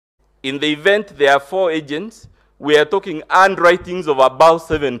In the event there are 4 agents, we are talking handwritings of about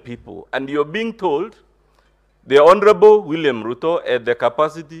 7 people. And you're being told the Honorable William Ruto had the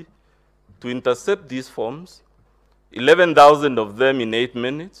capacity to intercept these forms, 11,000 of them in 8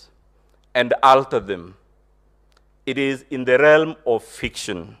 minutes, and alter them. It is in the realm of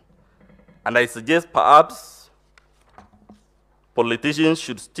fiction. And I suggest perhaps politicians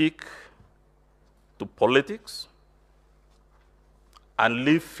should stick to politics and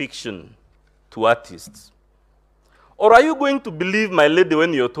leave fiction to artists. Or are you going to believe, my lady,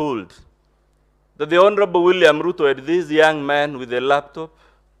 when you're told that the Honorable William Ruto had this young man with a laptop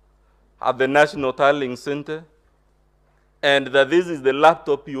at the National Tallying Center, and that this is the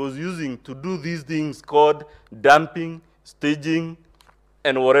laptop he was using to do these things called dumping, staging,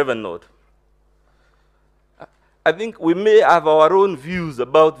 and whatever not? I think we may have our own views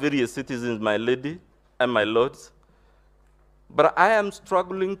about various citizens, my lady and my lords, but I am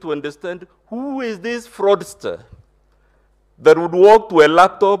struggling to understand who is this fraudster that would walk to a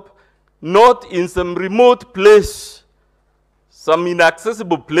laptop not in some remote place, some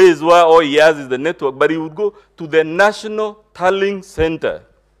inaccessible place where all he has is the network, but he would go to the National Tallying Center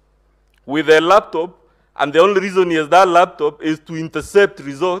with a laptop, and the only reason he has that laptop is to intercept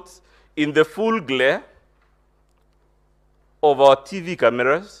results in the full glare of our TV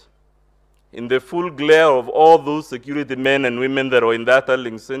cameras, in the full glare of all those security men and women that are in that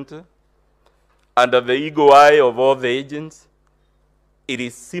tallying center, under the eagle eye of all the agents. It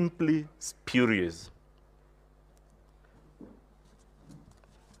is simply spurious.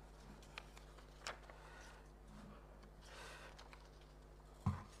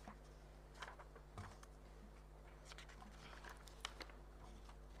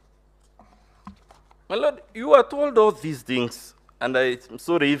 My Lord, you are told all these things, and I'm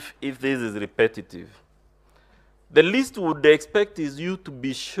sorry if this is repetitive. The least we would expect is you to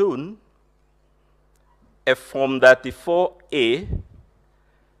be shown a Form 34A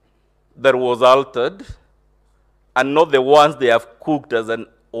that was altered, and not the ones they have cooked as a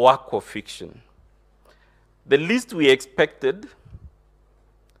work of fiction. The least we expected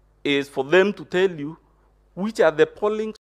is for them to tell you which are the polling